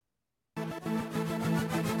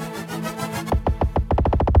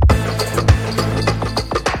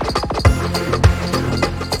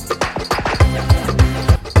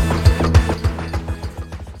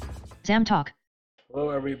XAM Talk. Hello,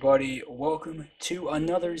 everybody. Welcome to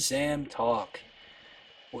another XAM Talk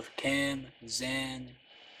with Cam, Xan,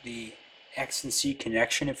 the X and C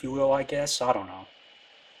connection, if you will, I guess. I don't know.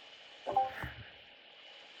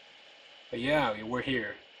 But yeah, we're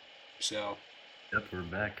here. So, Yep, we're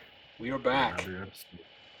back we are for back. another episode.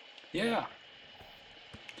 Yeah.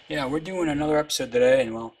 Yeah, we're doing another episode today,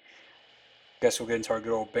 and well, guess we'll get into our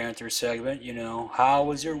good old banter segment. How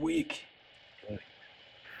was your week?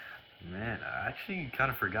 Man, I actually kind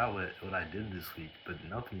of forgot what I did this week, but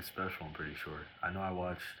nothing special, I'm pretty sure. I know I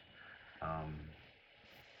watched, um,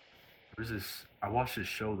 I watched this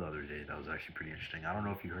show the other day that was actually pretty interesting. I don't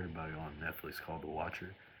know if you heard about it on Netflix called The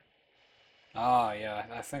Watcher. Ah, yeah,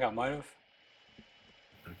 I think I might have.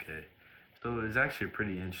 Okay. So it's actually a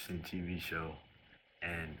pretty interesting TV show,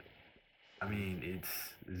 and I mean, it's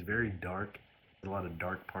very dark. There's a lot of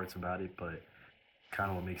dark parts about it, but kind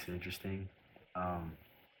of what makes it interesting. Um,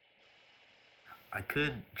 I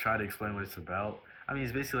could try to explain what it's about. I mean,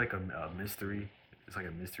 it's basically like a mystery. It's like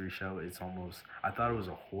a mystery show. It's almost. I thought it was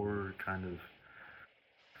a horror kind of.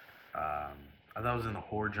 Um, I thought it was in the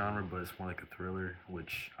horror genre, but it's more like a thriller,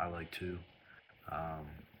 which I like too. Um,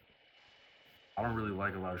 I don't really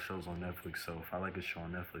like a lot of shows on Netflix, so if I like a show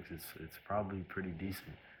on Netflix, it's probably pretty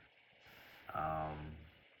decent. Um,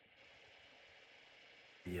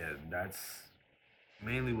 yeah, that's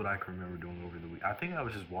mainly what I can remember doing over the week. I think I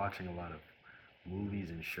was just watching a lot of movies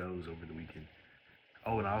and shows over the weekend.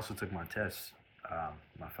 Oh, and I also took my test,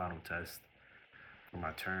 my final test for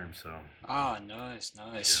my term. So Ah, nice, yeah,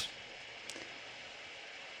 nice.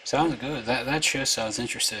 Sounds good. That show sounds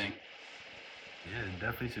interesting. yeah,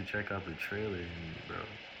 definitely should check out the trailer, bro.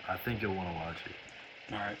 I think you'll want to watch it.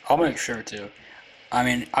 All right, I'll make sure to. I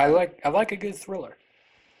mean, I like a good thriller.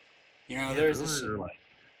 Yeah, There's thrillers this are like,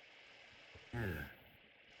 yeah.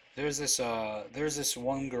 there's this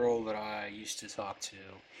one girl that I used to talk to,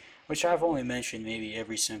 which I've only mentioned maybe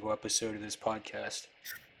every single episode of this podcast.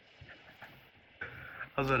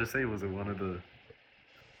 I was about to say, was it one of the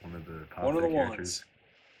One of the popular characters?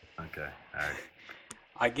 ones. Okay, all right.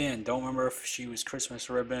 Again, don't remember if she was Christmas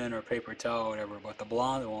Ribbon or Paper Towel or whatever, but the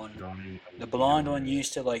blonde one, Don't even the know blonde what one it is.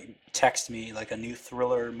 used to like text me like a new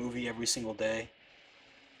thriller movie every single day,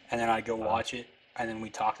 and then I'd go Uh, watch it, and then we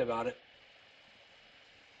talked about it.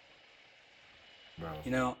 bro.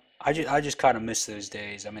 I just kind of miss those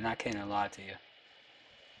days. I mean, I can't lie to you.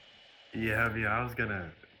 Yeah, I mean, I was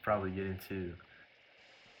gonna probably get into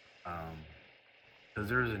um, because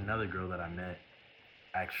there was another girl that I met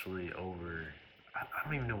actually over. I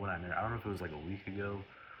don't even know when I met her. I don't know if it was like a week ago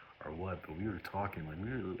or what, but we were talking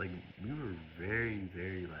we were very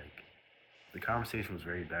like the conversation was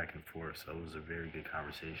very back and forth. So it was a very good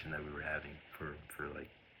conversation that we were having for like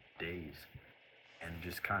days, and it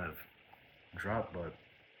just kind of dropped. But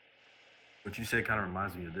what you said kind of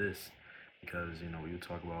reminds me of this because we would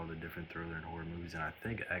talk about all the different thriller and horror movies, and I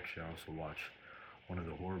think actually I also watched one of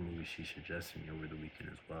the horror movies she suggested me over the weekend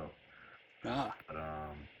as well. Ah, But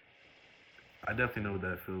I definitely know what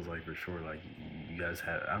that feels like for sure. Like you guys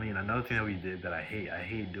have. I mean, another thing that we did that I hate. I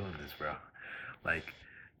hate doing this, bro. Like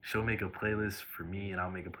she'll make a playlist for me, and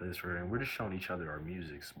I'll make a playlist for her, and we're just showing each other our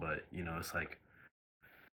musics. But it's like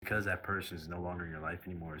because that person is no longer in your life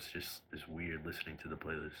anymore. It's weird listening to the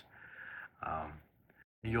playlist. Um,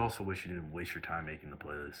 you also wish you didn't waste your time making the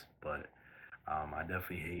playlist, but I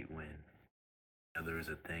definitely hate when there was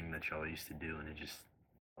a thing that y'all used to do and it just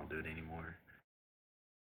don't do it anymore.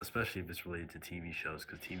 Especially if it's related to TV shows,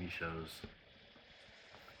 because TV shows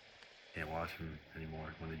can't watch them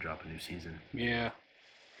anymore when they drop a new season. yeah,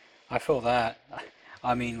 I feel that.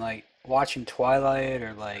 I mean, like watching Twilight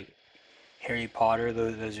or like Harry Potter.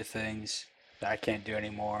 Those are things that I can't do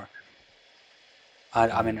anymore.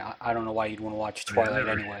 I mean, Mm. I don't know why you'd want to watch I mean, I Twilight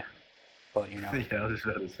never. anyway, but Yeah, I was just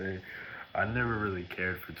about to say, I never really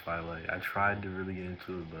cared for Twilight. I tried to really get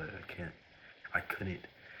into it, but I can't. I couldn't.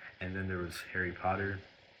 And then there was Harry Potter.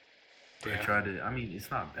 I yeah, tried to. I mean,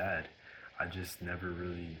 it's not bad. I just never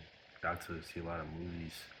really got to see a lot of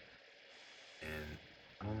movies, and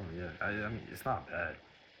I don't know. Yeah, I mean, it's not bad,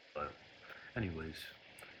 but anyways,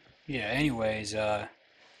 yeah. Anyways, I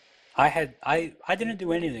didn't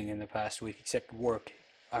do anything in the past week except work.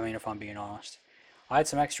 I mean, if I'm being honest, I had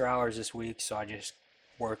some extra hours this week, so I just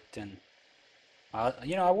worked and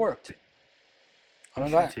I worked. I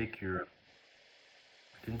mean, didn't you that take your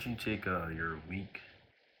didn't you take your week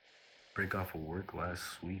break off of work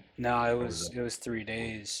last week, no, it or was was that it was three before?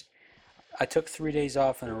 days. I took 3 days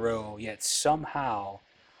off in a row, yet somehow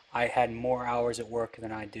I had more hours at work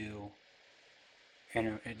than I do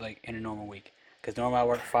in a normal week. Because normally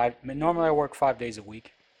I work 5 days a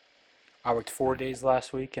week, I worked four Mm. days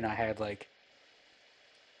last week, and I had like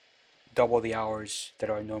double the hours that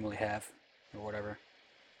I normally have, or whatever.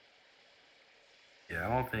 Yeah, I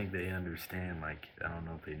don't think they understand. Like, I don't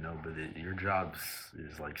know if they know, but your job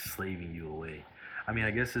is like slaving you away. I mean,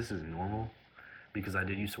 I guess this is normal because I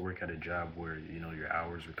did used to work at a job where your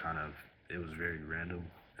hours were kind of it was very random,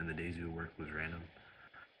 and the days you would work was random.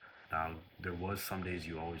 Now there was some days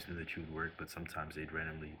you always knew that you would work, but sometimes they'd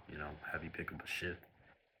randomly have you pick up a shift.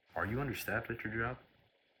 Are you understaffed at your job?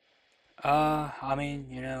 I mean,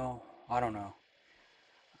 I don't know.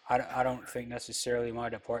 I don't think necessarily my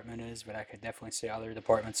department is, but I could definitely say other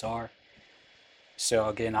departments are. So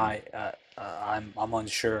again, Mm, I'm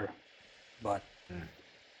unsure, but mm.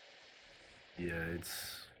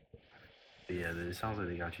 Yeah, it sounds like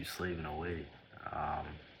they got you slaving away. Um,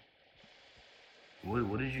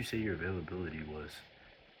 what did you say your availability was?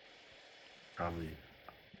 Probably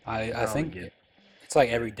you I probably think get it's like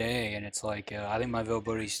yeah. every day, and it's like I think my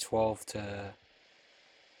availability is 12 to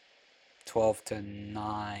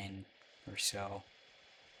 9 or so.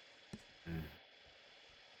 Mm.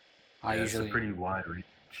 I Yeah, it's a usually pretty wide range,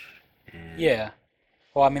 and Yeah.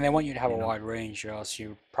 Well, I mean, they want you to have a you know, wide range, or else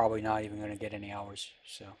you're probably not even going to get any hours.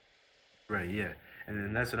 So, right, yeah, and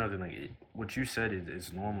then that's another thing. Like what you said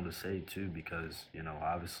is normal to say too, because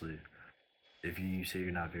obviously, if you say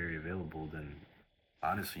you're not very available, then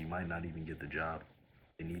honestly, you might not even get the job.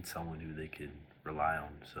 They need someone who they can rely on.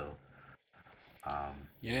 So, um,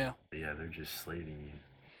 yeah. but yeah, they're just slaving you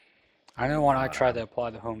I know when I without tried to hours.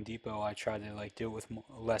 apply to Home Depot, I tried to like do it with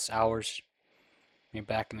less hours. I mean,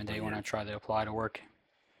 back in the Oh day when yeah, I tried to apply to work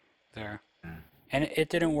there, mm. and it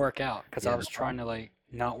didn't work out because I Yeah. was The trying problem. to like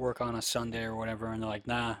not work on a Sunday or whatever, and they're like,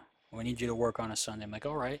 "Nah, we need you to work on a Sunday." I'm like,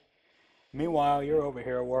 "All right." Meanwhile, you're over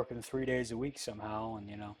here working 3 days a week somehow, and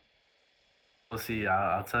Well, see,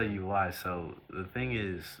 I'll tell you why. So the thing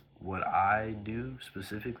is, what I do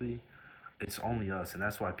specifically, it's only us, and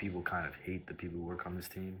that's why people kind of hate the people who work on this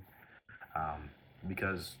team, um,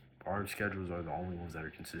 because our schedules are the only ones that are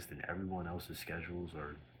consistent. Everyone else's schedules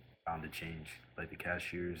are bound to change, like the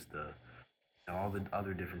cashiers, and all the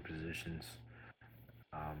other different positions.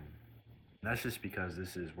 Um, that's just because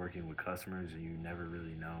this is working with customers, and you never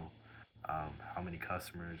really know how many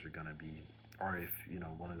customers are gonna be, or if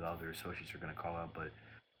one of the other associates are gonna call out. But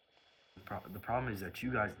the problem is that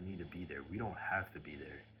you guys need to be there. We don't have to be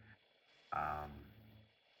there.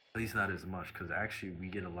 At least not as much, because actually we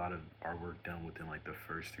get a lot of our work done within like the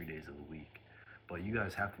first 3 days of the week. But you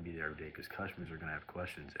guys have to be there every day because customers are gonna have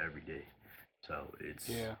questions every day. So it's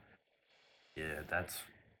yeah. yeah,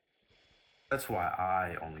 that's why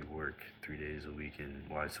I only work 3 days a week and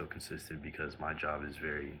why it's so consistent because my job is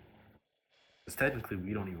very. Because technically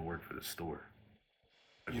we don't even work for the store.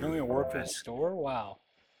 Like You we're don't even we're work for the vendors. store? Wow.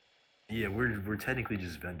 Yeah, we're technically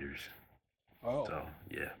just vendors. Oh. So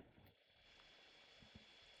yeah.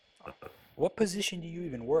 Uh, What position do you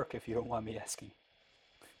even work, if you don't mind me asking?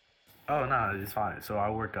 Oh no, it's fine. So I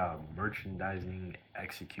work merchandising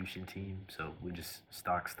execution team. So we just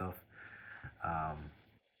stock stuff. Um,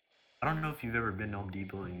 I don't know if you've ever been to Home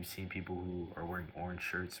Depot and you've seen people who are wearing orange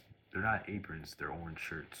shirts. They're not aprons. They're orange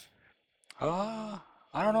shirts.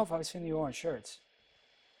 I don't know if I've seen the orange shirts.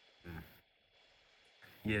 Mm.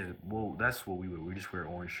 Yeah, well, that's what we wear. We just wear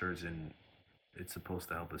orange shirts, and it's supposed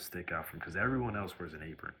to help us stick out from because everyone else wears an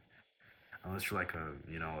apron, unless you're like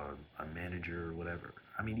a manager or whatever.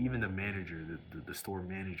 I mean, even the manager, the store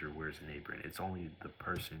manager wears an apron. It's only the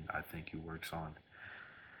person I think who works on.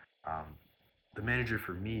 Um, the manager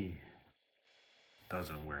for me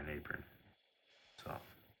doesn't wear an apron. So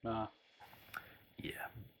Nah, yeah,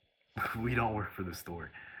 we don't work for the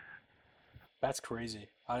store. that's crazy.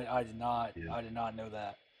 I did not Yeah, I did not know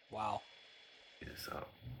that. Wow. yeah. So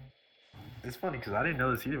it's funny because I didn't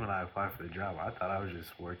know this either when I applied for the job. I thought I was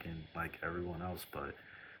just working like everyone else, but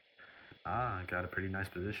I got a pretty nice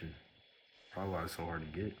position. Probably why it's so hard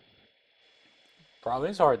to get. Probably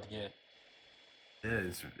is hard to get.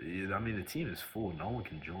 I mean, the team is full. No one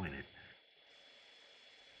can join it.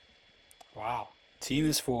 Wow. Team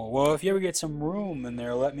is full. Well, if you ever get some room in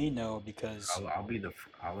there, let me know because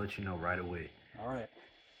I'll let you know right away. all right,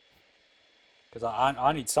 because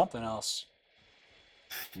I need something else.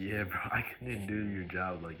 Yeah, bro, I couldn't do your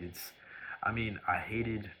job. Like it's, I mean, I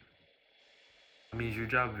hated. I mean, is your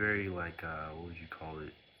job very like what would you call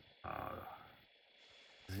it? Uh,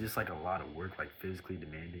 it's just like a lot of work, like physically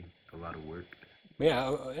demanding, a lot of work.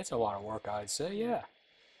 Yeah, it's a lot of work, I'd say. Yeah.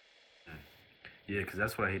 Mm. Yeah, because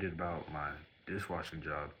that's what I hated about my dishwashing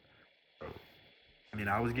job, bro. I mean,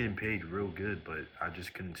 I was getting paid real good, but I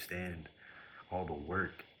just couldn't stand all the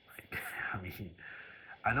work. Like, I mean,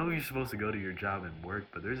 I know you're supposed to go to your job and work,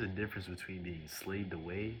 but there's a difference between being slaved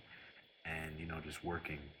away and just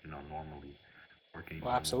working, normally, working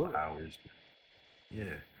Well, normal absolutely. hours.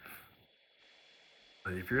 Yeah,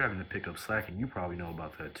 but if you're having to pick up slack, and you probably know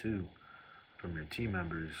about that too from your team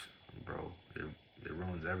members, bro, it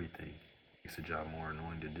ruins everything. Makes the job more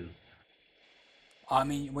annoying to do. I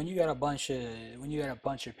mean, when you got a bunch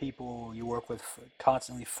of people you work with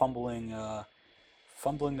constantly fumbling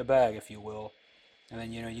the bag, if you will, and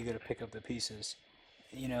then you got to pick up the pieces.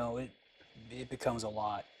 It becomes a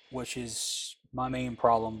lot, which is my main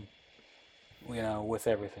problem, with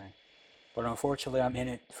everything. But unfortunately, I'm in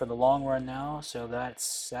it for the long run now, so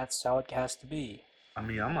that's how it has to be. I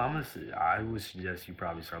mean, I would suggest you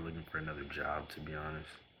probably start looking for another job, to be honest.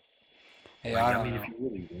 Hey, Like, I I don't mean, if know. you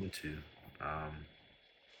really want to, um,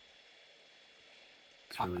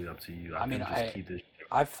 it's I, really up to you. I I mean, think just I keep this.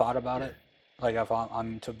 I've thought about Yeah. it. Like if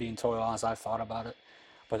I'm to being totally honest, I've thought about it.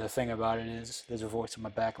 But the thing about it is, there's a voice in my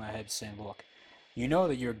back of my head saying, "Look, you know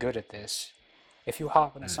that you're good at this. If you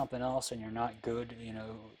hop into Mm. something else and you're not good,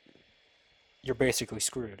 you're basically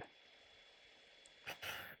screwed."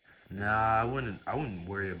 Nah, I wouldn't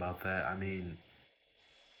worry about that. I mean,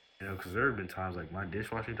 because there have been times like my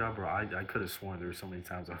dishwashing job, bro. I could have sworn there were so many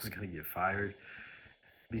times I was gonna get fired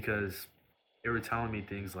because they were telling me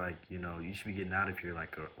things like, you should be getting out of here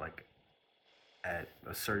like at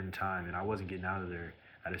a certain time, and I wasn't getting out of there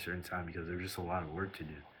at a certain time because there was just a lot of work to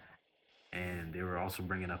do. And they were also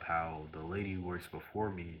bringing up how the lady who works before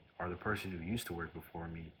me, or the person who used to work before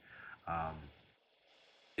me, um,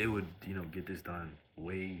 it would get this done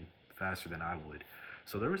way faster than I would.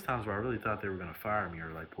 So there was times where I really thought they were gonna fire me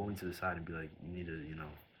or like pull me to the side and be like, "You need to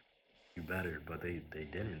do better," but they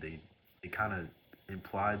didn't. They kind of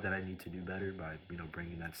implied that I need to do better by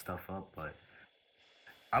bringing that stuff up, but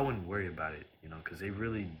I wouldn't worry about it, because they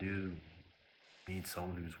really do need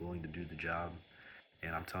someone who's willing to do the job.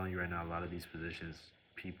 And I'm telling you right now, a lot of these positions,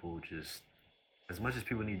 people just, as much as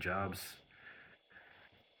people need jobs,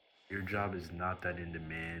 your job is not that in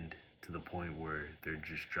demand to the point where they're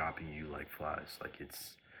just dropping you like flies. Like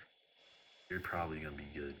you're probably gonna be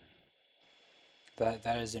good.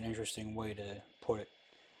 That is an interesting way to put it.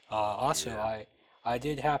 Also, Yeah. I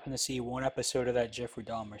did happen to see one episode of that Jeffrey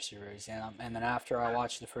Dahmer series, and then after I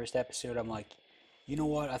watched the first episode, I'm like, you know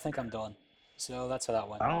what? I think I'm done. So that's how that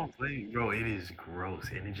went. I don't think, bro, it is gross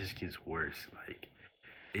and it just gets worse. Like,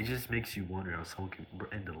 it just makes you wonder how someone can.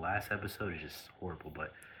 And the last episode is just horrible.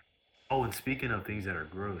 But, oh, and speaking of things that are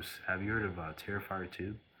gross, have you heard of Terrifier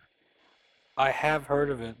 2? I have heard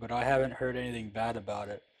of it, but I haven't heard anything bad about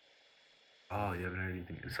it. Oh, you haven't heard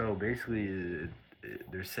anything. So basically,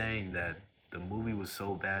 they're saying that the movie was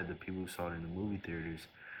so bad that people who saw it in the movie theaters,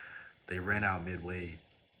 they ran out midway.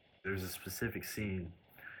 There's a specific scene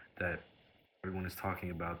that everyone is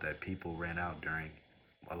talking about that people ran out during.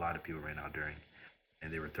 A lot of people ran out during,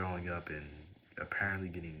 and they were throwing up and apparently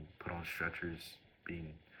getting put on stretchers,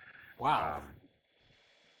 being Wow, um,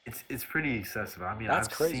 it's pretty excessive. I mean, that's I've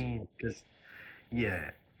crazy. seen because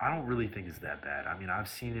yeah, I don't really think it's that bad. I mean, I've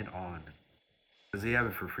seen it on because they have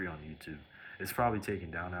it for free on YouTube. It's probably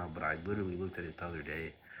taken down now, but I literally looked at it the other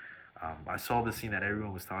day. I saw the scene that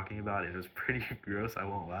everyone was talking about, and it was pretty gross. I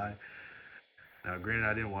won't lie. Now, granted,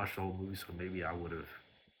 I didn't watch the whole movie, so maybe I would have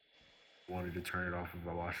wanted to turn it off if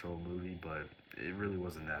I watched the whole movie, but it really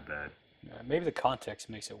wasn't that bad. Maybe the context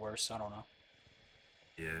makes it worse. I don't know.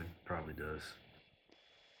 Yeah, it probably does.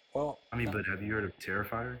 Well, I mean, but have you heard of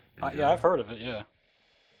Terrifier in yeah, general? I've heard of it. Yeah.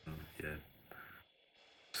 Yeah.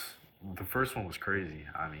 The first one was crazy.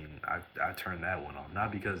 I mean, I turned that one off.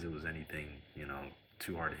 Not because it was anything,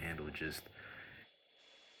 too hard to handle. It just,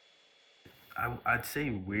 I'd say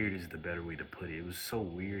weird is the better way to put it. It was so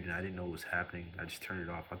weird and I didn't know what was happening. I just turned it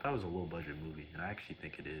off. I thought it was a low budget movie, and I actually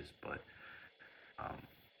think it is, but um,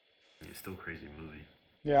 it's still a crazy movie.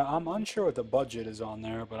 Yeah, I'm unsure what the budget is on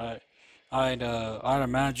there, but I'd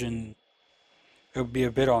imagine it would be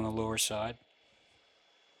a bit on the lower side.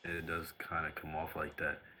 And it does kind of come off like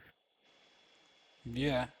that.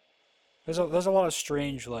 Yeah. There's a lot of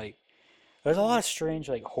strange there's a lot of strange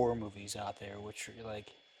horror movies out there which are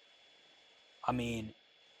I mean,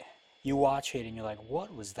 you watch it and you're like,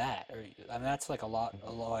 what was that? Or I mean that's like a lot of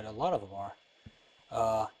them are.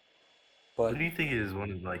 Uh What but do you think is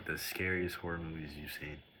one of like the scariest horror movies you've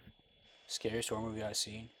seen? scariest horror movie I've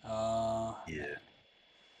seen. Yeah,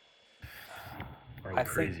 Man. or I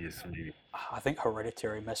think craziest maybe. I think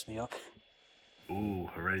Hereditary messed me up. Ooh,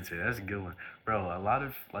 Hereditary. That's a good one, bro. A lot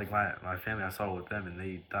of like my family, I saw it with them, and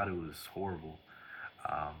they thought it was horrible.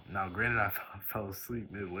 Now, granted, I fell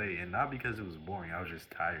asleep midway, and not because it was boring. I was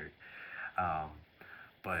just tired. Um,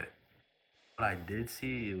 but what I did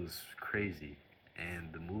see, it was crazy,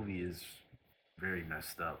 and the movie is very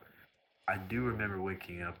messed up. I do remember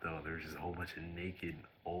waking up though. There's just a whole bunch of naked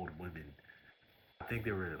old women. I think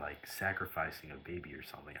they were like sacrificing a baby or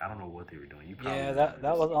something. I don't know what they were doing. You probably Yeah, remember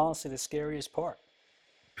that this. was honestly the scariest part.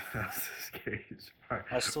 That's the scariest part,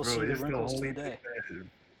 I still bro. see the It's the wrinkles to only the thing day.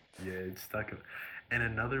 that, yeah, it's stuck. And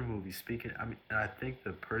another movie. Speaking, I mean, I think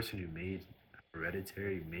the person who made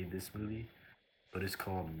Hereditary made this movie, but it's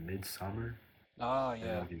called Midsummer. Oh I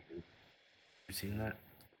don't know yeah, if you've seen that.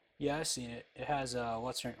 yeah, I've seen it. It has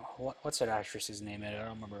what's that actress's name in it? I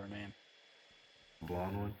don't remember her name.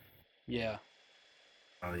 Blonde one. Yeah.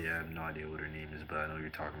 Oh yeah, I have no idea what her name is, but I know what you're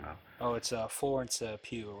talking about. Oh, it's Florence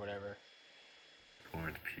Pugh or whatever.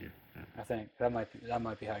 Florence Pugh. I think that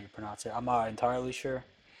might be how you pronounce it. I'm not entirely sure,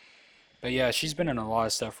 but yeah, she's been in a lot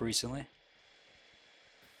of stuff recently.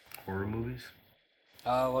 Horror movies.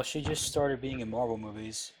 Well, she just started being in Marvel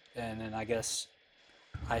movies, and then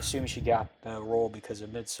I assume she got the role because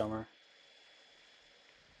of Midsummer,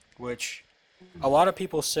 which a lot of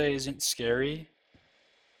people say isn't scary,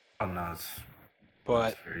 Oh no, it's not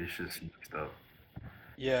but scary. It's just mixed up.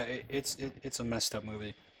 yeah, it's a messed up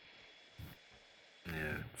movie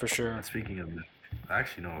Yeah. for sure. Speaking of, I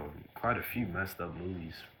actually know quite a few messed up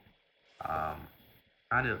movies. Um,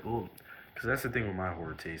 kind of well, because that's the thing with my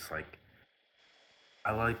horror taste. Like,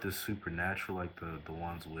 I like the supernatural, like the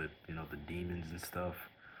ones with the demons and stuff.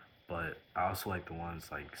 But I also like the ones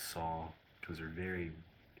like Saw, because they're very.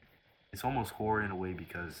 It's almost horror in a way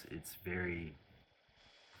because it's very.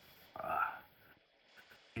 Uh,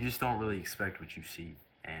 you just don't really expect what you see,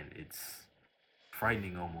 and it's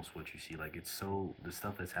frightening almost what you see. Like it's so the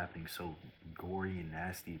stuff that's happening so gory and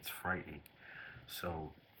nasty. It's frightening.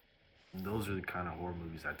 So those are the kind of horror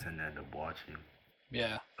movies I tend to end up watching.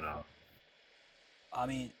 Yeah, But I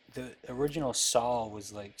mean the original Saw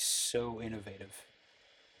was like so innovative.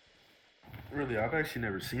 really, I've actually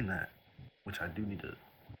never seen that, which I do need to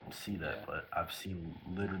see that. Yeah. But I've seen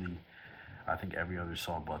literally, I think every other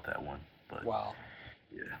Saw but that one. But Wow.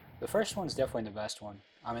 yeah, The first one's definitely the best one.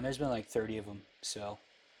 I mean, there's been like 30 of them, so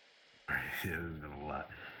yeah, there's been a lot.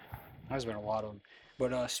 there's been a lot of them.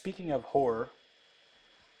 But speaking of horror,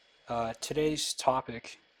 today's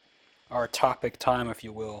topic, our topic time, if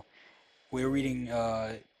you will, we're reading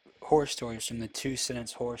horror stories from the Two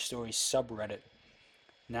Sentence Horror Stories subreddit.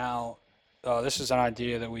 Now, this is an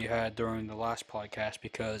idea that we had during the last podcast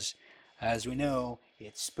because, as we know,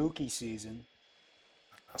 it's spooky season.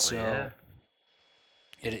 Oh yeah, So,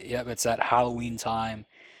 yep, it's that Halloween time.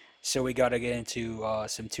 So we got to get into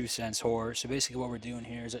some Two Cents horror. So basically, what we're doing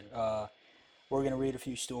here is we're gonna read a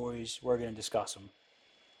few stories. We're gonna discuss them.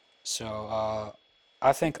 So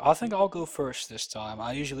I think I'll go first this time.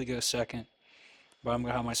 I usually go second, but I'm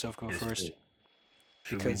gonna have myself go yes. first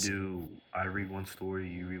Should we because do? I read one story,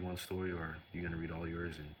 you read one story, or you gonna read all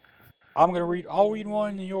yours and? I'm gonna read. I'll read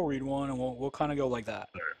one, and you'll read one, and we'll kind of go like that.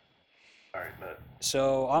 All right, but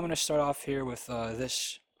So I'm gonna start off here with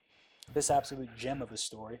this absolute gem of a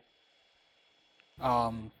story.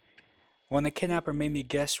 Um, when the kidnapper made me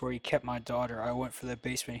guess where he kept my daughter, I went for the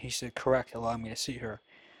basement. He said, "Correct, allow me to see her."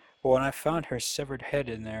 But when I found her severed head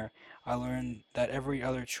in there, I learned that every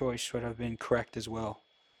other choice would have been correct as well.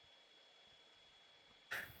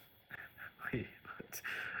 wait, what?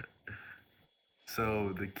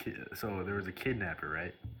 So the kid, so there was a kidnapper,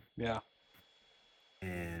 right? Yeah.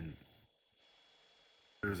 And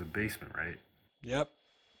there was a basement, right? Yep.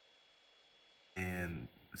 And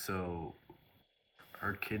so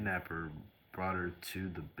her kidnapper brought her to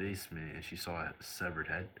the basement, and she saw a severed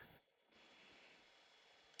head.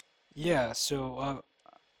 Yeah. So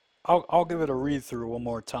I'll give it a read through one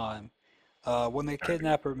more time. When the All right.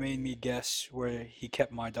 kidnapper made me guess where he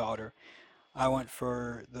kept my daughter, I went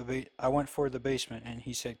for the basement, and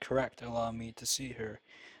he said, "Correct, allow me to see her."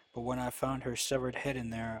 But when I found her severed head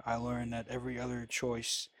in there, I learned that every other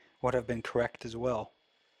choice would have been correct as well.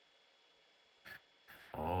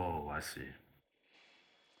 Oh, I see.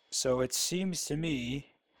 So it seems to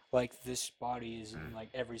me like this body is in Mm, like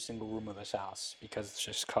every single room of this house because it's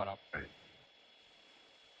just cut up. right.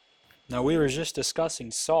 Now we were just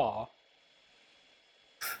discussing Saw.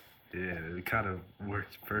 Yeah, it kind of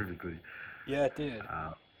works perfectly. Yeah, it did.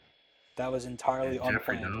 Uh, That was entirely and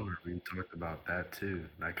Jeffrey unplanned. Dahmer, we talked about that too.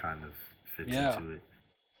 That kind of fits Yeah. into it.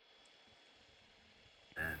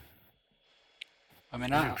 And I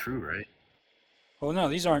mean, these are true, right? well, no,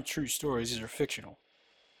 these aren't true stories. These are fictional.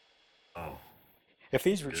 Oh, If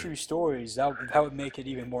these were good. true stories, that would make it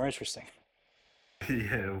even more interesting.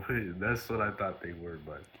 Yeah, wait, that's what I thought they were,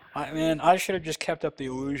 but I should have just kept up the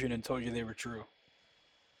illusion and told you they were true.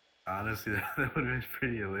 honestly, that would have been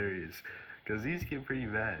pretty hilarious. because these get pretty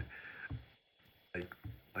bad. Like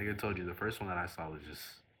like I told you, the first one that I saw was just.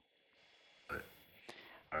 But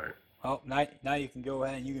all right, Well, now you can go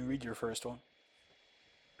ahead and you can read your first one.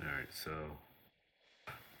 all right. So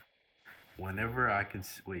whenever I can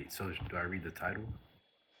wait. So do I read the title?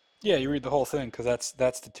 Yeah, you read the whole thing because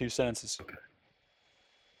that's the two sentences. Okay.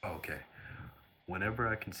 Okay. Whenever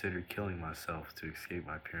I consider killing myself to escape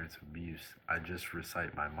my parents' abuse, I just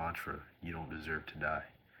recite my mantra, you don't deserve to die.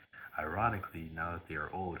 Ironically, now that they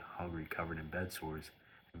are old, hungry, covered in bed sores,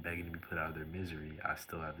 and begging to be put out of their misery, I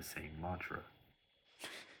still have the same mantra.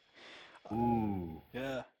 Ooh,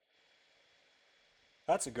 Yeah,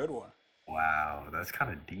 that's a good one. wow, that's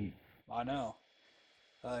kind of deep. I know.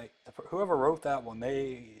 Like whoever wrote that one,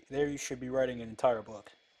 they should be writing an entire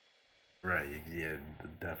book Right, yeah,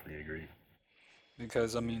 definitely agree.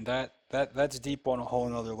 because I mean that's deep on a whole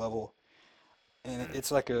nother level, and Mm.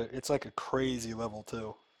 it's like a crazy level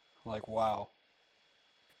too. Like wow.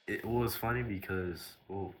 It was funny because,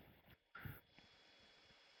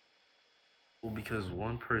 because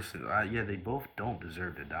one person, yeah, they both don't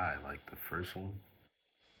deserve to die. Like the first one,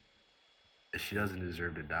 she doesn't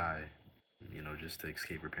deserve to die, just to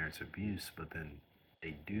escape her parents' abuse. But then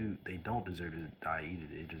they don't deserve to die either.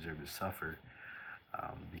 They deserve to suffer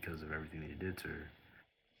because of everything they did to her.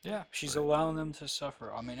 Yeah, she's But allowing them to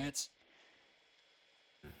suffer. I mean, it's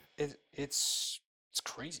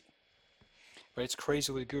crazy, but it's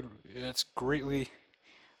crazily good. It's greatly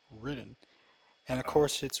written, and of oh,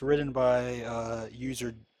 course, it's written by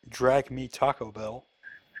user Drag Me Taco Bell.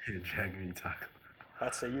 Jagmeet Taco.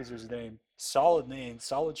 That's the user's name,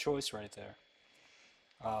 solid choice right there.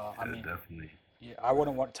 I Yeah, mean, definitely. yeah, I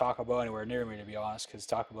wouldn't want Taco Bell anywhere near me to be honest, because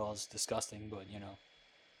Taco Bell is disgusting. But You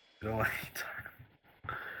don't like Taco.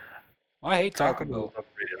 I hate Taco Taco Bell is Bell.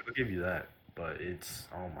 overrated. I'll give you that. But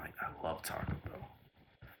oh my, I love Taco Bell.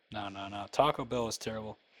 No, no, no. Taco Bell is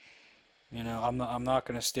terrible. I'm not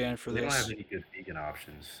gonna stand for They don't have this. any good vegan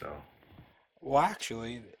options, so Well,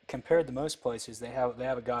 actually, compared to most places, they have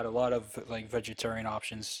got a lot of like vegetarian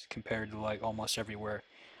options compared to like almost everywhere.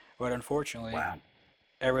 But unfortunately, wow.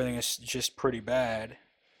 everything is just pretty bad.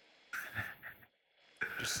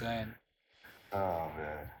 Just saying. Oh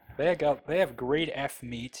man. They have grade F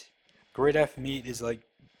meat. Grade F meat is like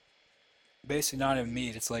basically not even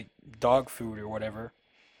meat. It's like dog food or whatever.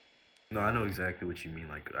 No, I know exactly what you mean.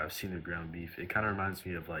 Like I've seen the ground beef. It kind of reminds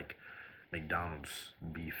me of like McDonald's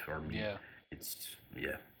beef or meat. Yeah. It's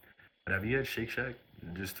yeah. But have you had Shake Shack?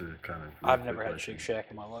 Just to kind of real I've quick never had Shake question. Shack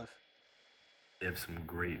in my life. They have some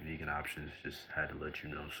great vegan options. Just had to let you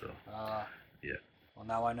know. So Uh, yeah, well,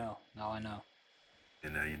 now I know. Now I know.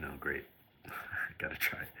 and now you know. Great. Gotta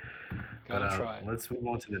try. But Gotta try it. let's move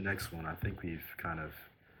on to the next one. I think we've kind of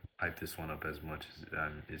hyped this one up as much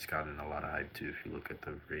as it's gotten a lot of hype too. If you look at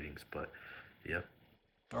the ratings, but yep.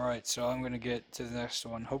 All right, so I'm gonna get to the next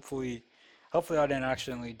one. Hopefully I didn't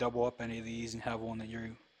accidentally double up any of these and have one that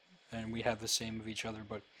and we have the same of each other.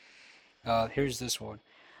 But here's this one.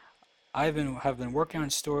 Have been working on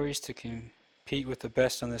stories to compete with the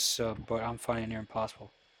best on this sub, but I'm finding it near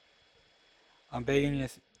impossible. I'm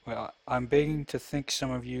begging to think some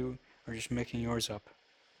of you are just making yours up.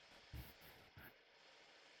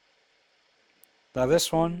 Now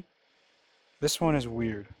this one is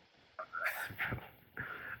weird.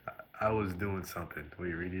 I was doing something.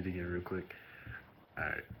 Wait, read it again real quick. All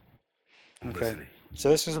right, I'm Okay, listening. so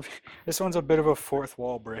this one's a bit of a fourth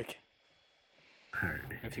wall break, All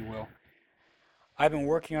right. if you will. I've been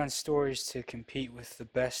working on stories to compete with the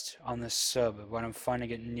best on this sub, but I'm finding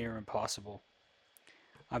it near impossible.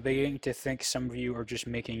 I'm beginning to think some of you are just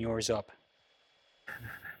making yours up.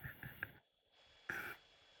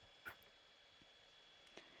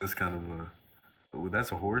 That's kind of a. Oh,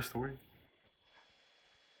 that's a horror story.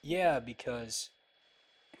 Yeah, because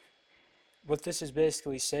what this is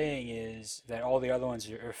basically saying is that all the other ones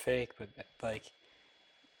are fake, but like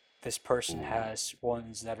this person Ooh. has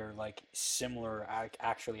ones that are like similar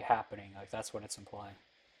actually happening. Like that's what it's implying.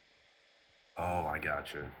 Oh, I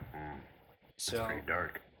gotcha. Mm, that's pretty So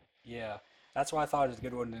dark. yeah, that's why I thought it was a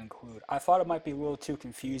good one to include. I thought it might be a little too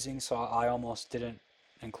confusing, so I almost didn't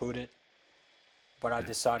include it. But I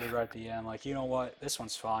decided right at the end, like, you know what, this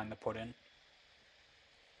one's fine to put in.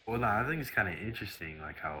 Well, no, I think it's kind of interesting,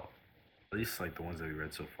 like how, at least like the ones that we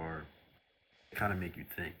read so far, kind of make you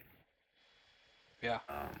think. Yeah,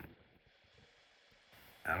 Um,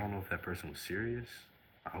 I don't know if that person was serious.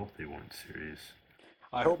 I hope they weren't serious,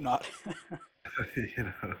 I but hope not. you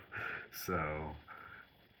know. So,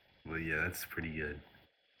 but yeah, that's pretty good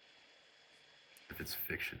if it's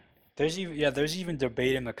fiction. There's even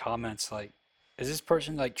debate in the comments like is this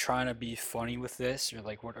person like trying to be funny with this, or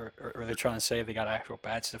like what, or are they trying to say they got actual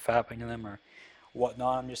bad stuff happening to them, or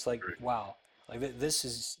whatnot? I'm just like, Right. wow, like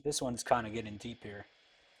this one's kind of getting deep here.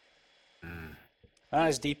 Mm. Not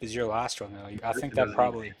as deep as your last one though. I think Person that doesn't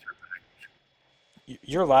even probably answer back.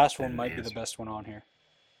 your last one Didn't might be the answer. best one on here.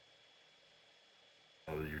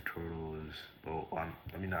 Oh, your total is. Oh,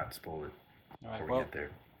 let me not spoil it All right, before we well, get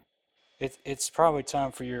there. it's probably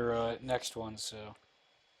time for your next one. So,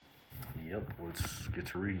 Yep, let's get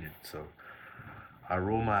to reading it. So, I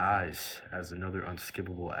roll my eyes as another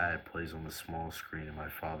unskippable ad plays on the small screen in my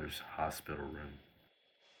father's hospital room.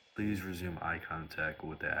 Please resume eye contact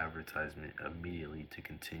with the advertisement immediately to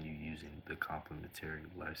continue using the complimentary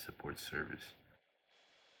life support service.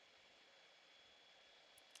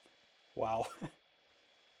 wow.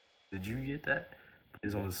 Did you get that?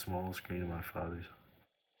 Plays on the small screen of my father's.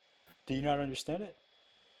 Do you not understand it?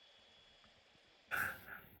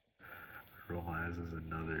 Roll my eyes as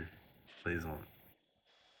another plays on.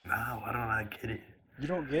 Nah, why don't I get it? You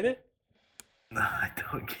don't get it? Nah, I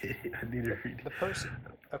don't get it. I need to read The person,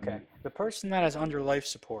 okay, it. the person that is under life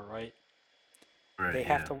support, right? Right, They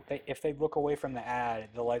have yeah. to, if they look away from the ad,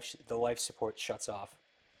 the life support shuts off.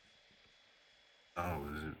 Oh,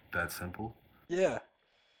 is it that simple? Yeah,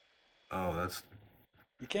 Oh, that's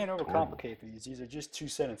you can't horrible. overcomplicate these. These are just two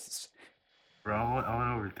sentences. Bro, I'm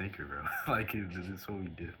an overthinker, bro. Like, it's what we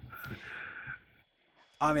do.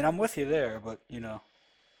 I mean, I'm with you there, but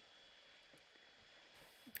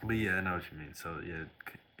But yeah, I know what you mean. So yeah,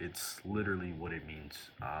 it's literally what it means.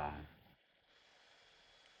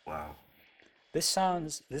 Wow. I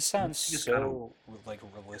this sounds think it's kind of. so like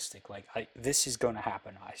realistic. Like this is gonna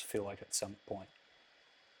happen. I feel like at some point.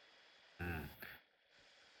 Mm,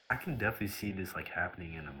 I can definitely see this like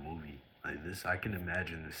happening in a movie. Like this, I can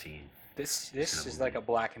imagine the scene just in a This is like movie. a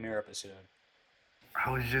Black Mirror episode. I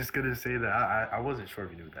was just gonna say that. I wasn't sure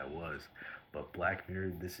if you knew what that was, but Black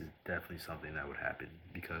Mirror. This is definitely something that would happen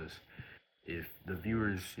because if the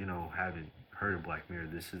viewers, haven't heard of Black Mirror,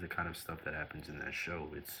 this is the kind of stuff that happens in that show.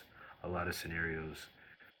 It's a lot of scenarios,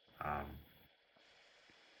 um,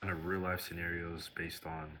 kind of real life scenarios based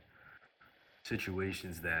on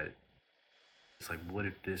situations that it's like, what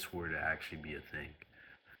if this were to actually be a thing?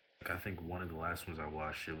 Like, I think one of the last ones I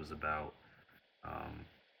watched, it was about um,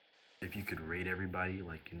 if you could rate everybody,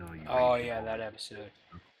 like, you rate Oh yeah, people. that episode.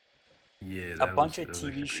 Yeah, A that was bunch of that was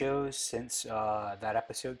TV actually pretty shows since that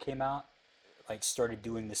episode came out, like started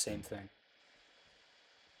doing the good. same thing.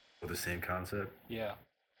 With the same concept, Yeah.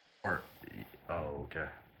 or oh, okay.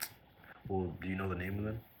 Well, do you know the name of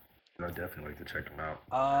them? I'd definitely like to check them out.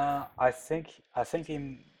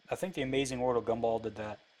 I think the Amazing World of Gumball did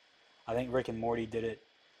that. I think Rick and Morty did it,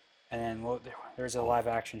 and then there's a Oh, live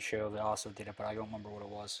action show that also did it, but I don't remember what it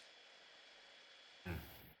was. hmm.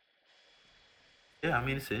 Yeah, I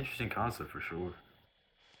mean it's an interesting concept for sure.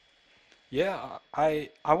 Yeah, I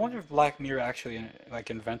wonder if Black Mirror actually like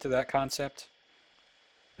invented that concept.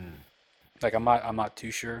 Hmm. Like I'm not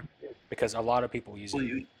too sure because a lot of people use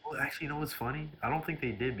it. Well, actually, you know what's funny? I don't think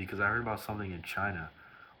they did because I heard about something in China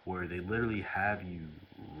where they literally have you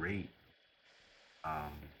rate,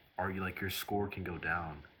 um, or you like your score can go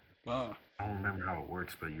down. Oh, I don't remember how it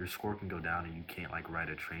works, but your score can go down and you can't like ride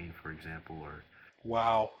a train, for example, or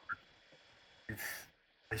wow. it's.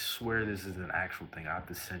 I swear this is an actual thing. I have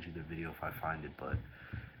to send you the video if I find it, but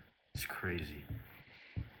it's crazy.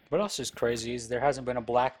 What else is crazy is there hasn't been a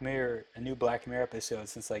new Black Mirror episode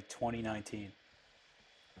since like 2019.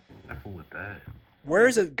 What happened with that? Where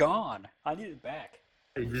is it gone? I need it back.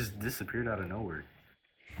 It just disappeared out of nowhere.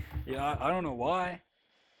 Yeah, I don't know why.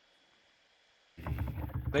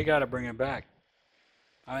 They got to bring it back.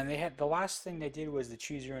 I mean, they had the last thing they did was the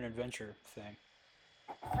choose your own adventure thing,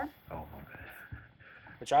 Oh my bad.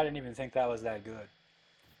 which I didn't even think that was that good.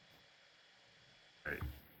 Right.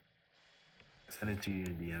 Send it to you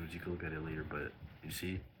in DMs. You can look at it later, but you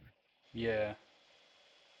see? Yeah.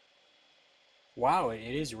 Wow, it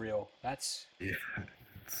is real. Yeah.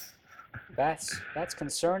 It's, That's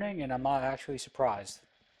concerning, and I'm not actually surprised.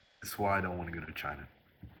 it's why I don't want to go to China.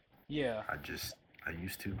 Yeah. I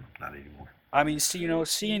used to, not anymore. I mean,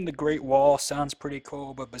 seeing the Great Wall sounds pretty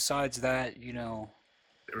cool, but besides that,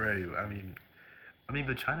 Right.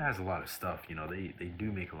 But China has a lot of stuff. They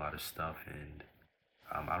do make a lot of stuff, and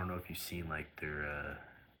I don't know if you've seen like their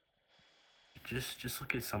just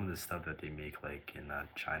look at some of the stuff that they make like in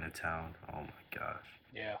Chinatown. Oh my gosh.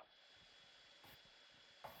 yeah.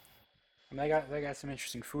 I mean, they got some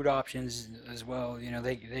interesting food options as well.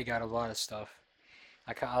 They got a lot of stuff.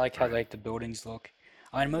 I like how Right. like the buildings look.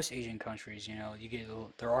 I mean, most Asian countries, you get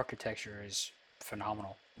their architecture is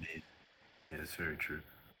phenomenal. Yeah, it's very true.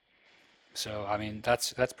 So I mean,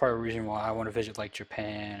 that's part of the reason why I want to visit like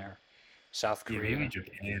Japan or South Yeah, maybe Korea,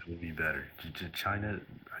 Japan would be better. China,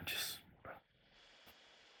 I just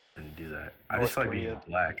didn't do that. I just North like being Korea.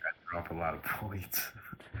 black. I drop a lot of points,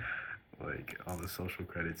 like on the social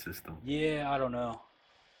credit system. Yeah, I don't know.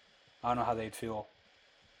 I don't know how they'd feel.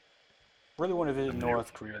 Really want to visit I'm never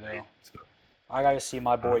North gonna Korea get paid, though. so. I gotta see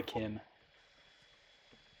my Huh? boy Kim.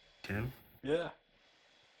 Tim? Yeah,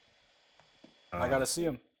 I Uh, gotta see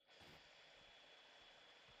him.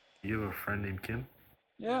 you have a friend named Kim?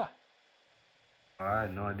 Yeah, Oh, I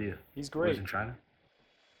had no idea. he's Lives great. in China?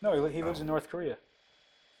 No, he lives Oh, in North Korea.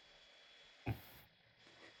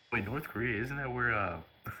 wait, North Korea? Isn't that where?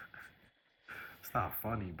 It's not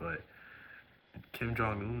funny, but Kim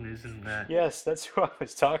Jong Un isn't that? Yes, that's who I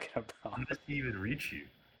was talking How about. does he even reach you?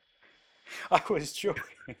 I was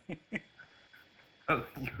joking. Oh,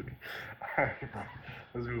 you. Alright,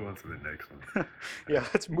 let's move on to the next one. Yeah,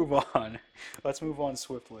 let's move on. Let's move on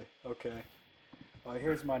swiftly. Okay.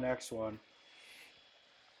 Here's my next one.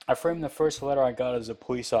 I framed the first letter I got as a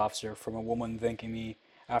police officer from a woman thanking me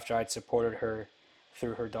after I'd supported her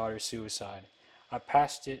through her daughter's suicide. I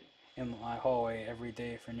passed it in my hallway every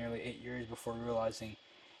day for nearly 8 years before realizing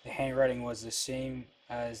the handwriting was the same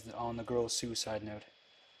as on the girl's suicide note.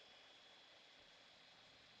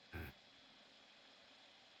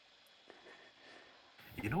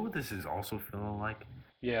 You know what this is also feeling like?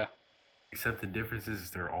 Yeah. Except the difference is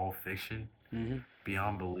they're all fiction, Mm-hmm.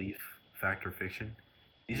 beyond belief, fact or fiction.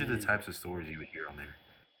 These are the Mm. types of stories you would hear on there.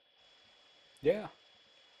 Yeah.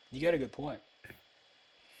 You got a good point.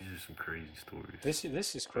 These are some crazy stories. This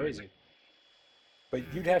is Really make. crazy. But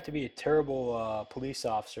Mm, you'd have to be a terrible police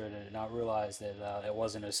officer to not realize that it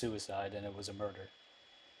wasn't a suicide and it was a murder.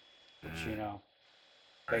 Which, mm,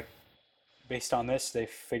 they right. based on this, they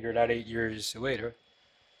figured out 8 years later.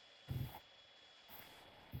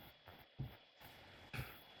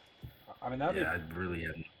 I mean, Yeah, I really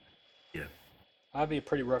had. Yeah. that'd be a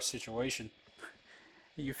pretty rough situation.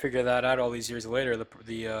 You figure that out all these years later.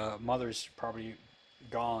 The mother's probably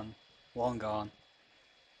gone, long gone.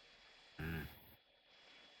 Mm,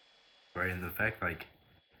 right, and the fact like,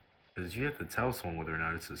 because you have to tell someone whether or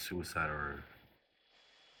not it's a suicide or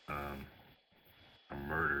um, a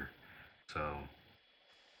murder. So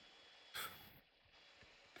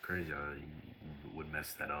it's crazy how you would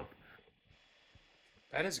mess that up.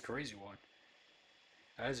 That is a crazy one.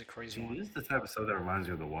 That is a crazy See, one. this is the type of stuff that reminds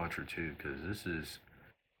me of The Watcher too, because this is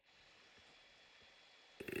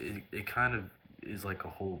it kind of is like a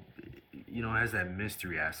whole, it has that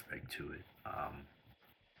mystery aspect to it.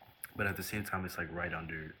 But at the same time, it's like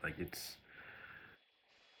it's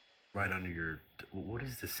right under your, what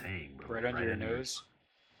is the saying, bro? Right under Right your under your, nose,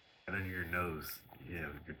 right under your nose. Yeah,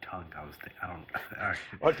 your tongue. I was thinking, I don't, all right,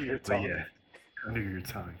 under your but tongue. yeah, under your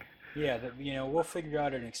tongue. Yeah, we'll figure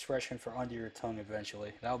out an expression for under your tongue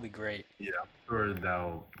eventually. That'll be great. Yeah, I'm sure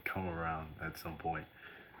that'll come around at some point.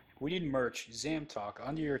 We need merch. Zam talk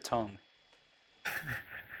under your tongue.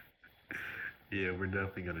 Yeah, we're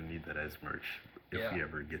definitely gonna need that as merch if Yeah. we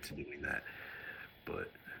ever get to doing that. But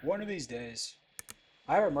One of these days,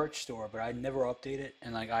 I have a merch store, but I never update it.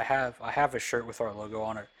 And like I have a shirt with our logo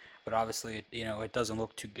on it, but obviously, it doesn't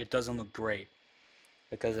look great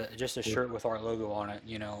because just a shirt with our logo on it,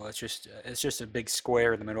 it's just a big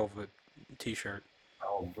square in the middle of a t-shirt.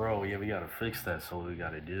 oh, bro, yeah, we gotta fix that. So what we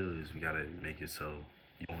gotta do is we gotta make it so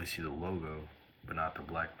you only see the logo, but not the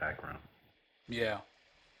black background. Yeah,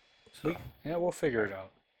 So, yeah, we'll figure it alright.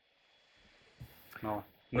 out. Well,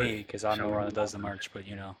 But me, because I'm the shall we one that move does on the to the next? merch, but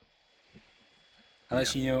Yeah.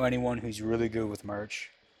 unless you know anyone who's really good with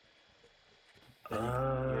merch, then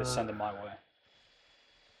you just Uh, send them my way.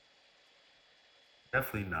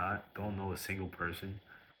 Definitely not. Don't know a single person,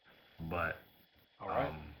 but All right.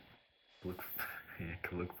 um, look, yeah,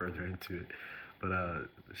 can look further into it. But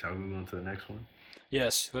shall we move on to the next one?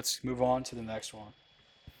 Yes, let's move on to the next one.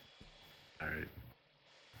 All right.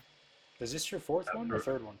 Is this your fourth one or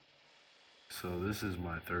After, third one? so this is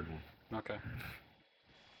my third one. Okay.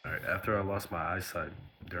 All right. After I lost my eyesight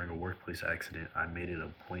during a workplace accident, I made it a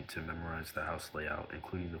point to memorize the house layout,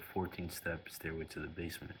 including the 14-step stairway to the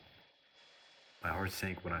basement. My heart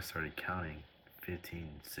sank when I started counting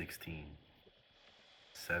 15, 16,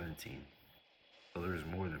 17. So there's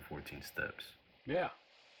more than 14 steps. Yeah.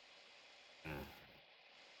 Mm.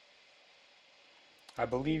 I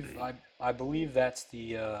believe They- I I believe that's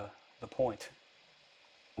the point.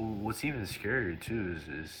 Well, what's even scarier too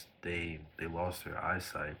is they lost their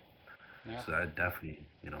eyesight, Yeah. so that definitely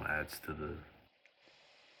adds to the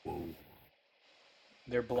whoa.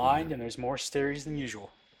 They're Put me blind in. and there's more stairs than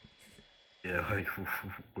usual. Yeah, like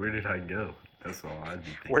where did I go? That's all I'd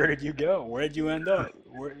be Where thinking. did you go? Where did you end up?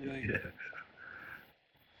 Where like Yeah.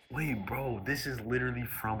 Wait, bro, this is literally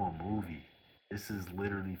from a movie. This is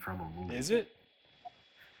literally from a movie. is it?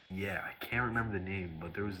 Yeah, I can't remember the name,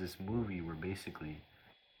 but there was this movie where basically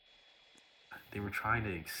they were trying to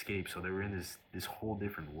escape, so they were in this whole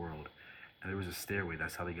different world, and there was a stairway.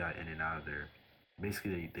 That's how they got in and out of there.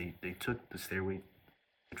 Basically, they took the stairway,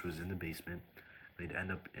 which was in the basement. They'd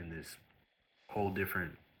end up in this whole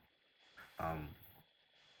different um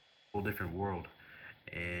whole different world,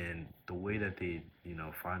 and the way that they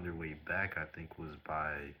find their way back, I think, was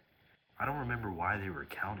by, I don't remember why they were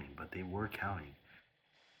counting, but they were counting.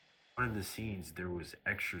 One of the scenes, there was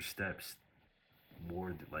extra steps,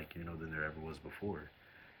 more like than there ever was before,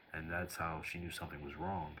 and that's how she knew something was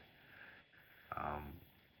wrong. um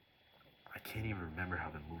I can't even remember how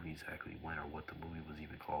the movie exactly went or what the movie was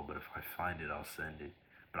even called, but if I find it, I'll send it.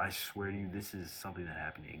 But I swear to you, this is something that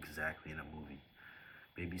happened exactly in a movie.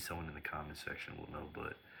 Maybe someone in the comment section will know,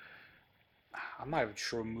 but I'm not even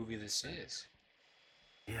sure what movie this is.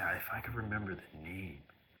 yeah, if I could remember the name.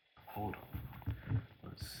 Hold on.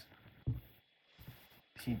 Let's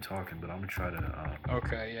keep talking, but I'm gonna try to.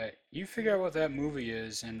 Okay, yeah. You figure out what that movie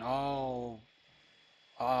is, and oh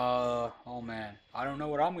man, I don't know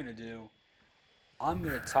what I'm gonna do. I'm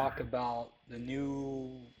gonna talk about the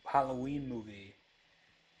new Halloween movie.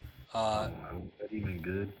 Uh, Oh, is that even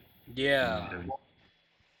good? yeah. Have you,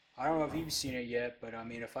 I don't know if you've seen it yet, but I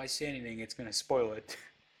mean, if I say anything, it's gonna spoil it.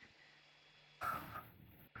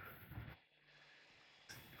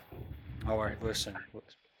 All right, listen.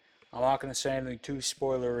 I'm not gonna say anything too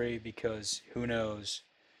spoilery because who knows.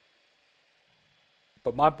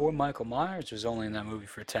 But my boy Michael Myers was only in that movie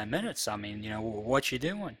for 10 minutes. I mean, what you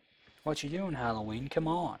doing? What you doing, Halloween? Come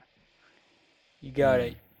on. You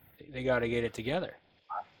hmm, gotta, they gotta get it together.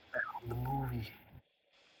 the movie.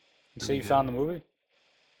 You Is say it you good? found the movie?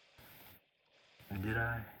 Did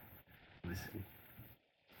I? Let me see.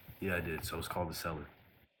 Yeah, I did. So it's called The Cellar.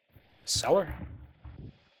 Cellar?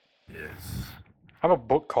 Yes. I have a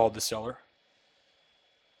book called The Cellar.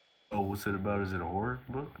 Oh, what's it about? Is it a horror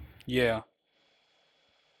book? Yeah.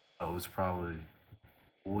 Oh, it's probably.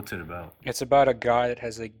 What's it about? It's about a guy that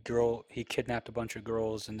has a girl, he kidnapped a bunch of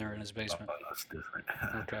girls and they're in his Oh, basement. that's different.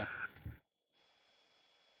 Okay.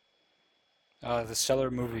 The Cellar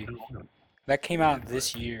I movie. don't know. That came Yeah, out but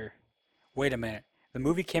this year. Wait a minute. The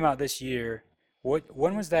movie came out this year.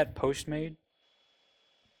 When was that post made?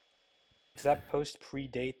 Does that post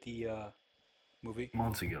predate the movie?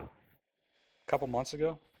 months ago. A couple months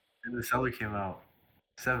ago? And The Cellar came out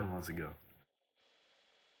 7 months ago.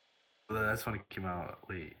 Well, that's when it came out.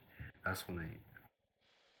 Wait, that's when they.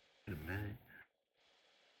 Wait a minute.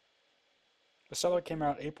 The Cellar came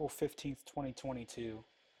out April 15th, 2022.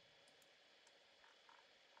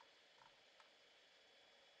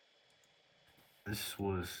 This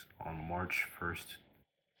was on March 1st.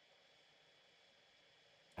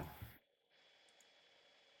 Oh,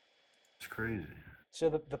 it's crazy. So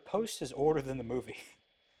the post is older than the movie.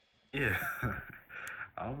 Yeah.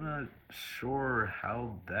 I'm not sure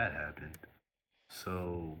how that happened.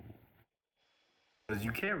 So, because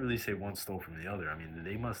you can't really say one stole from the other. I mean,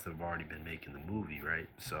 they must have already been making the movie, right?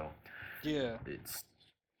 So, Yeah. it's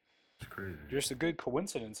it's crazy. Just a good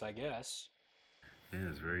coincidence, I guess. Yeah,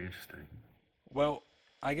 it's very interesting. Well,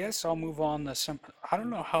 I guess I'll move on to some. I don't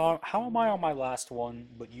know how am I on my last one,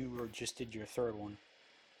 but you were just did your third one.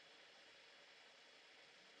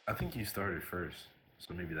 I think you started first,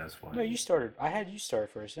 so maybe that's why. No, you started. I had you start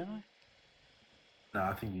first, didn't I? No,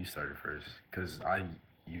 I think you started first because I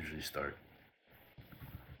usually start.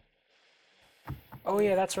 Oh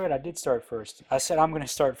yeah, that's right. I did start first. I said I'm gonna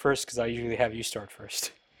start first because I usually have you start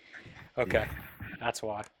first. Yeah. Okay, that's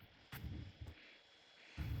why.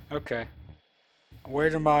 Okay. Where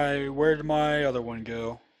did my other one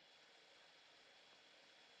go?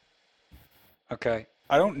 Okay.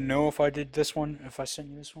 I don't know if I did this one, if I sent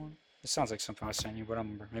you this one. It sounds like something I sent you, but I don't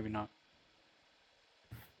remember. Maybe not.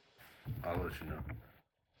 I'll let you know.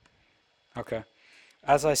 Okay.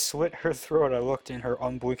 As I slit her throat, I looked in her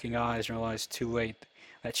unblinking eyes and realized too late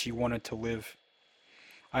that she wanted to live.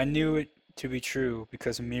 I knew it to be true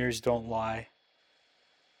because mirrors don't lie.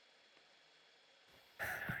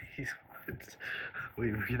 He's,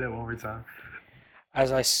 wait, read that one more time.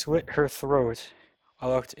 As I slit her throat, I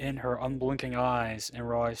looked in her unblinking eyes and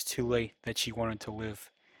realized too late that she wanted to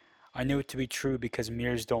live. I knew it to be true because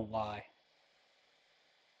mirrors don't lie.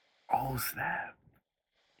 Oh snap!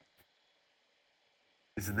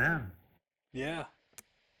 It's them. Yeah,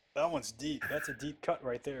 that one's deep. That's a deep cut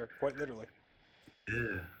right there, quite literally.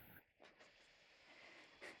 Yeah.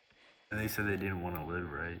 And they said they didn't want to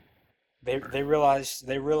live, right? They Or, they realized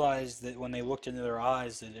that when they looked into their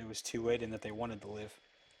eyes that it was too late and that they wanted to live.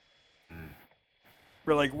 mm.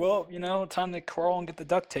 We're like, well, time to crawl and get the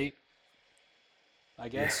duct tape, I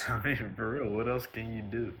Yeah, guess. I mean, for real, what else can you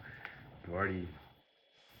do? You already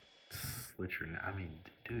slit your. I mean,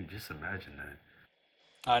 dude, just imagine that.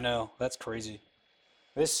 I know, that's crazy.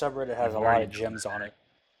 This subreddit has You've a lot already of done gems on it,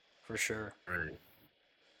 for sure. that, right?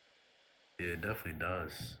 Yeah, it definitely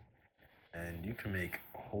does. And you can make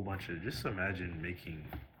a whole bunch of. Just imagine making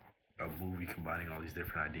a movie combining all these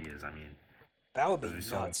different ideas. I mean, That would as be we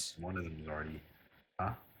saw, nuts. one of them is already,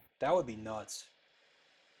 huh? That would be nuts.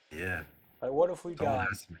 Yeah, Like, someone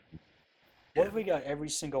has to. what Yeah, if we got every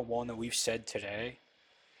single one that we've said today?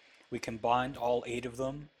 We combined all eight of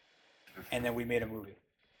them, and then we made a movie.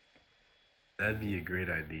 that'd be a great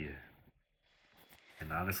idea.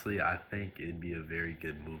 And honestly, I think it'd be a very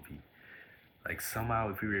good movie. Like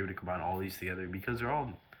somehow, if we were able to combine all these together, because they're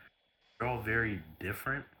all very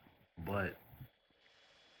different, but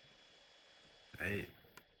hey,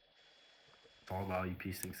 it's all about how you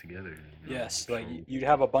piece things together. And, I'm Yes, like sure we'll you'd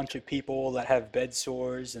have a bunch of people that have bed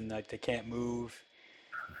sores and like they can't move.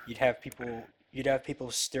 You'd have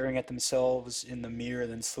people staring at themselves in the mirror,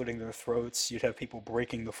 then slitting their throats. You'd have people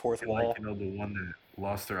breaking the fourth and like wall. the one that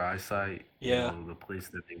lost their eyesight. Yeah. The place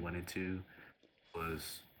that they went into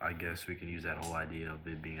was, I guess we can use that whole idea of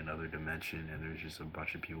it being another dimension, and there's just a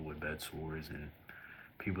bunch of people with bed sores and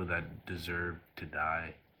people that deserve to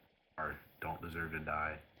die or don't deserve to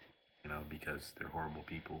die, because they're horrible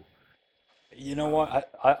people. You know what?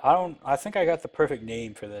 Um, I don't I think I got the perfect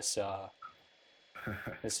name for this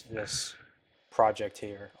project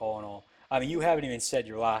here, all in all. I mean, you haven't even said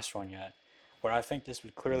your last one yet, but I think this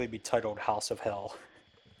would clearly be titled House of Hell.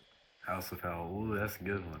 House of Hell. Ooh, that's a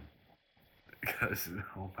good one. Because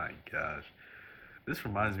oh my gosh, this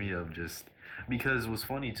reminds me of just because what's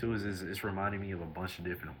funny too is it's reminding me of a bunch of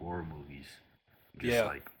different horror movies. Just Yeah,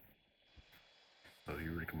 like so, if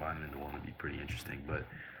you were to combine them into one, it'd be pretty interesting. But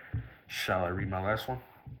shall I read my last one?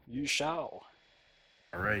 you shall.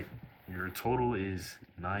 All right. Your total is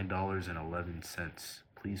 $9.11.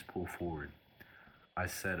 Please pull forward. I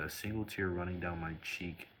said, a single tear running down my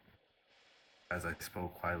cheek as I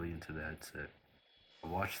spoke quietly into the headset. I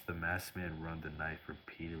watched the masked man run the knife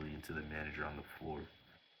repeatedly into the manager on the floor,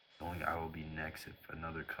 knowing I will be next if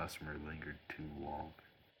another customer lingered too long.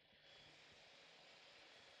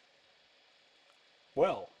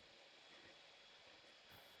 Well,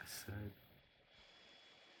 I said,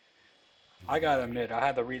 I gotta admit, I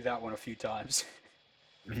had to read that one a few times.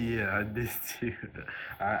 yeah, I did too.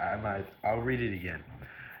 I'll read it again.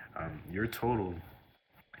 Your total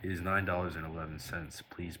is $9.11.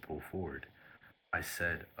 Please pull forward. I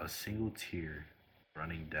said, a single tear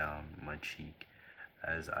running down my cheek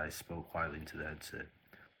as I spoke quietly into the headset.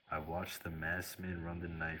 I watched the masked man run the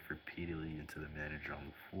knife repeatedly into the manager on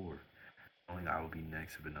the floor, knowing I would be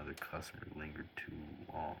next if another customer lingered too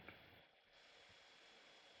long.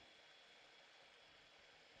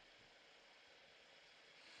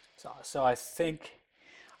 So I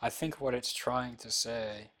think what it's trying to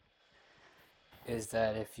say is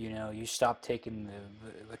that if you stop taking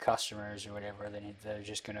the customers or whatever, then they're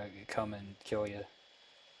just gonna come and kill you.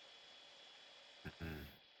 Mm-mm.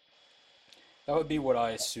 That would be what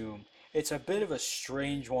I assume. It's a bit of a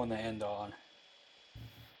strange one to end on.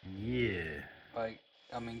 Yeah, Like,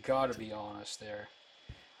 I mean, gotta be honest there.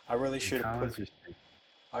 I really it should have kind put of just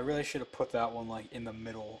I really should have put that one like in the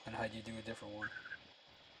middle and had you do a different one.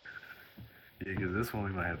 yeah, because this one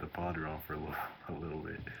we might have to ponder on for a little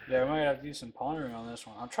bit. Yeah, we might have to do some pondering on this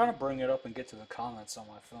one. I'm trying to bring it up and get to the comments on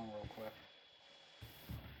my phone real quick.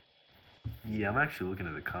 Yeah, I'm actually looking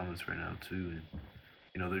at the comments right now too,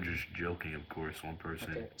 and they're just joking, of course. One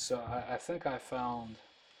person, Okay, so I think I found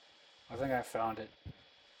it.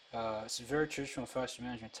 It's a very traditional faster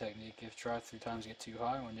management technique. If drive-through times get too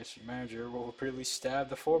high, when district manager will repeatedly stab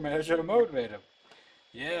the floor manager to motivate him.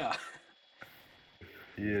 Yeah,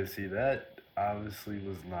 yeah, see that obviously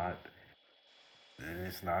was not, and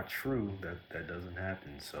it's not true that doesn't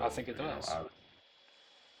happen. I So think it does.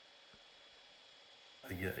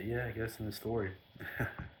 yeah, yeah, I guess in the story,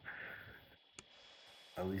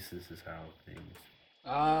 at least this is how things.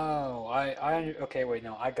 Oh, okay, wait,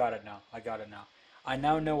 no, I got it now. I got it now. I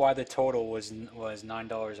now know why the total was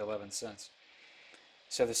 $9.11.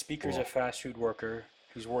 So the speaker's a Well, fast food worker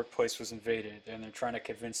whose workplace was invaded, and they're trying to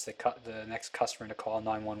convince the next customer to call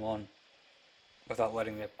 911 without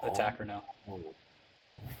letting the oh, attacker know.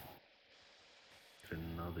 if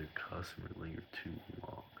another customer lingered too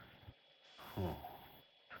long, huh?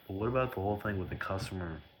 But what about the whole thing with the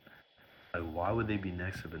customer? Like, why would they be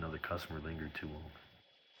next if another customer lingered too long?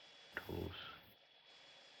 Totals.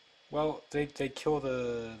 Well, they kill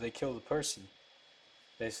the person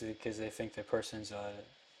basically because they think the person's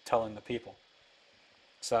telling the people.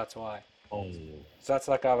 So that's why. Oh, So that's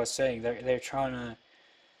like I was saying. They're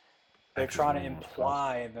act as trying to normal as possible.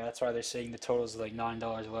 imply, and that's why they're saying the total is like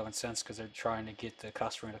 $9.11 because they're trying to get the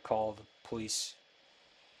customer to call the police.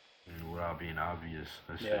 Without being obvious,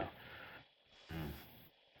 that Yeah. shit. Mm,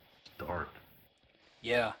 dark.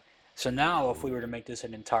 Yeah. So now, if we Totally. were to make this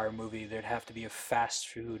an entire movie, there'd have to be a fast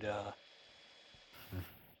food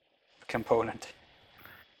component.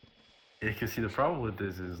 Yeah, cause see, the problem with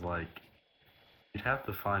this is like you'd have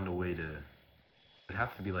to find a way to. It'd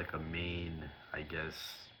have to be like a main, I guess.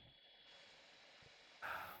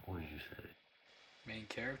 What would you say? Main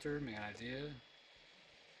character, main idea.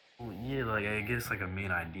 Well, yeah, like I guess like a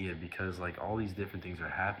main idea because like all these different things are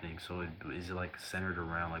happening. So is it like centered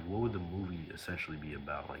around like what would the movie essentially be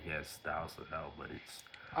about? Like yeah, it's the House of Hell, but it's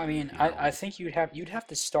I mean, you I know. think you'd have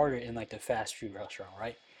to start it in like the fast food restaurant,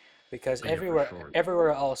 right? Because Oh yeah, for sure.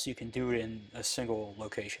 everywhere else you can do it in a single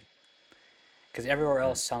location. Because everywhere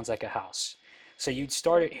Mm, else sounds like a house. So you'd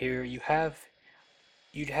start it here. You'd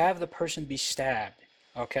have the person be stabbed,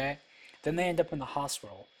 okay? Then they end up in the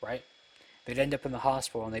hospital, right? They'd end up in the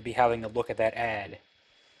hospital and they'd be having to look at that ad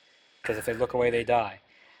because if they look away, they yeah. die.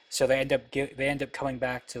 So they end up coming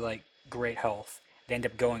back to like great health. They end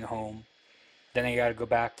up going home. Then they got to go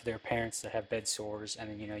back to their parents that have bed sores, and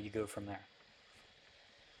then you go from there.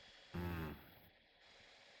 Mm,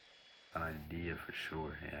 an idea for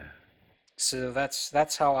sure. Yeah. So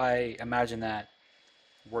that's how I imagine that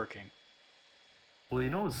working. Well, you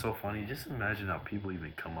know what's so funny? Just imagine how people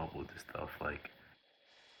even come up with this stuff. Like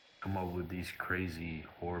come up with these crazy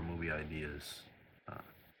horror movie ideas. Uh,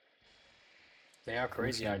 They are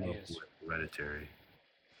who crazy came up ideas. with Hereditary?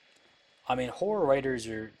 I mean, horror writers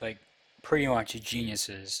are like pretty much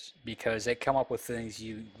geniuses because they come up with things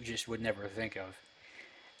you just would never think of.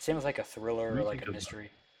 Same with like a What thriller do or you like a think of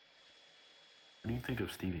mystery. What do you think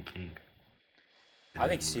of Stephen King in I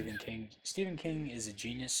his think movies? Stephen King is a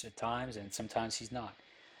genius at times, and sometimes he's not.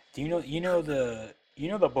 Do you know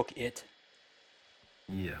the book It?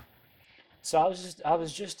 Yeah. So I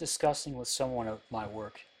was just discussing with someone at my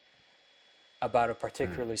work about a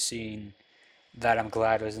Mm. particular scene that I'm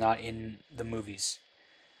glad was not in the movies.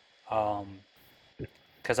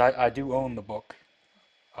 Because I do own the book.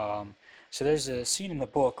 Um, so there's a scene in the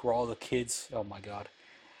book where all the kids, oh my God,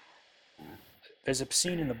 there's a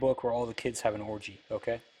scene in the book where all the kids have an orgy,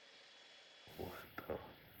 okay? What the?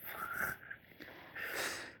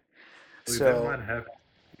 Wait, that So might happen.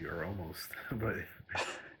 You're almost, but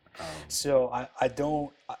um,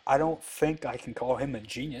 I don't think I can call him a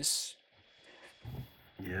genius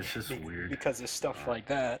yeah, it's just weird. because of stuff Um, like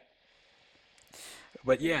that.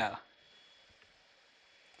 But yeah.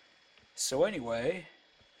 So anyway,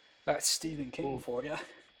 that's Stephen King well, for you.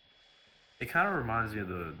 it kind of reminds me of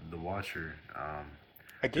the Watcher.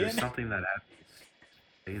 There's Again? something that happens.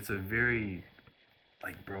 It's a very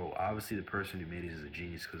like, bro. Obviously, the person who made it is a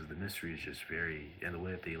genius because the mystery is just very, and the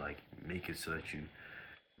way that they like make it so that you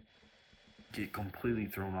get completely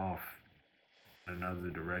thrown off in another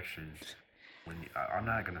direction. I'm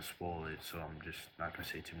not gonna spoil it, so I'm just not gonna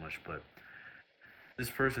say too much. But this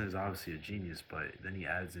person is obviously a genius, but then he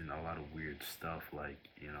adds in a lot of weird stuff, like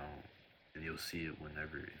and you'll see it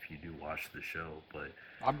whenever if you do watch the show. But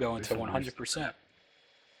I'm going there's to some weird stuff that 100%.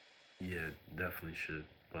 yeah, definitely should.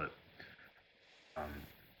 But um,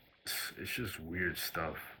 it's just weird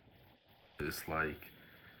stuff. It's like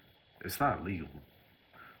it's not legal,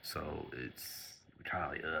 so it's kind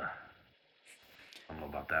of like I don't know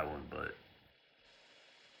about that one, but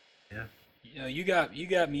yeah, You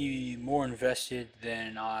got me more invested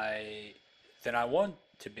than I want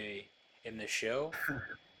to be in this show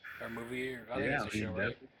or movie. I think yeah. it's a I show, mean,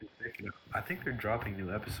 right? definitely. I think they're dropping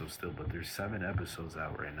new episodes still, but there's 7 episodes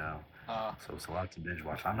out right now, Uh, so it's a lot to binge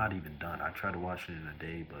watch. I'm not even done. I tried to watch it in a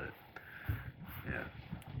day, but yeah,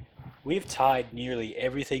 we've tied nearly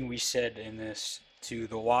everything we said in this to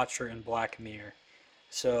The Watcher and Black Mirror.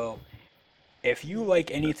 So if you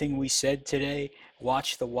like anything we said today,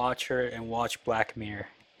 watch The Watcher and watch Black Mirror.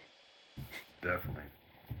 definitely.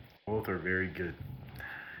 Both are very good.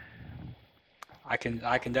 I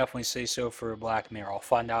can definitely say so for Black Mirror. I'll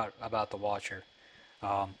find out about The Watcher.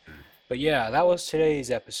 Um, Mm. but yeah, that was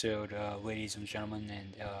today's episode, ladies and gentlemen,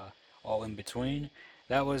 and all in between.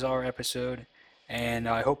 That was our episode, and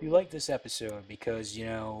I hope you like this episode because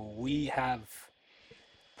we have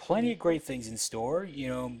plenty of great things in store.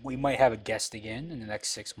 We might have a guest again in the next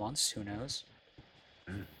 6 months. Who knows?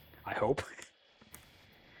 Mm. I hope.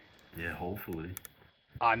 Yeah, hopefully.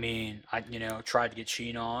 I mean, I tried to get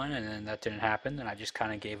Sheen on, and then that didn't happen, and I just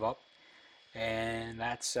kind of gave up. And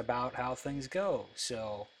that's about how things go.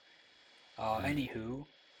 So, Mm. anywho,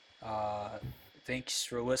 uh, thanks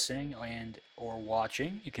for listening and or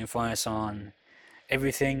watching. You can find us on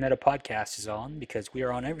everything that a podcast is on because we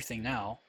are on everything now.